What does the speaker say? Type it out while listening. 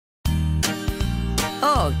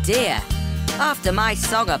Oh dear, after my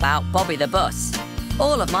song about Bobby the Bus,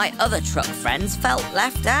 all of my other truck friends felt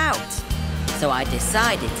left out. So I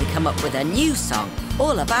decided to come up with a new song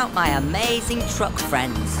all about my amazing truck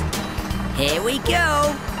friends. Here we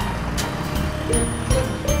go!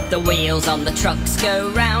 The wheels on the trucks go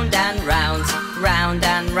round and round, round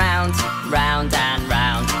and round, round and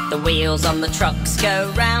round. The wheels on the trucks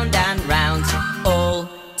go round and round, all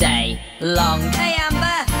day long. Hey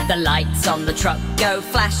Amber! The lights on the truck go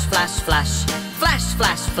flash, flash, flash, flash,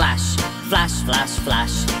 flash, flash, flash, flash,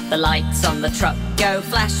 flash. The lights on the truck go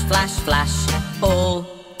flash, flash, flash, all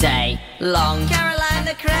day long. Caroline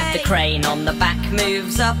the crane! The crane on the back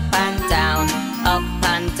moves up and down, up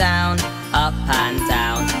and down, up and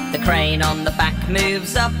down. The crane on the back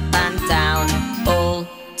moves up and down, all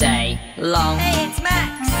day long. Hey, it's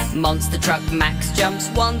Max! Monster truck Max jumps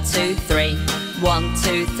 1, 2, 3, 1,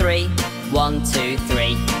 2, 3, 1, 2,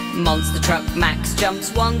 3. Monster truck Max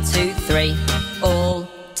jumps 1, 2, 3, all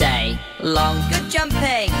day long. Good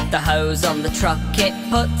jumping! The hose on the truck, it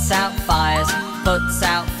puts out fires, puts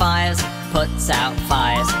out fires, puts out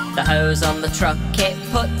fires. The hose on the truck, it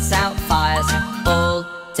puts out fires, all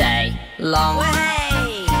day long.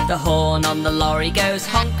 Way! The horn on the lorry goes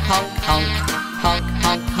honk, honk, honk, honk,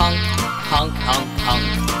 honk, honk, honk, honk,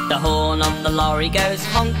 honk. The horn on the lorry goes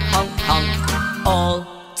honk, honk, honk, all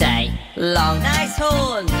day long. Nice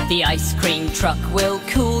horn! The ice cream truck will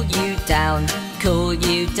cool you down, cool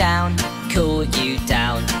you down, cool you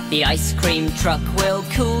down. The ice cream truck will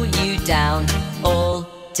cool you down, all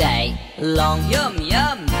day long. Yum,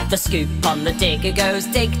 yum! The scoop on the digger goes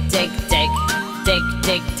dig, dig, dig, dig,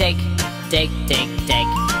 dig, dig, dig, dig, dig.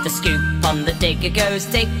 The scoop on the digger goes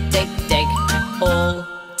dig, dig, dig, all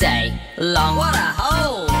day long. What a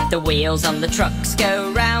hole! The wheels on the trucks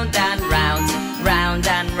go round and round, round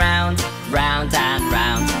and round, round and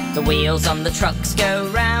round. The wheels on the trucks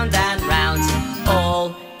go round and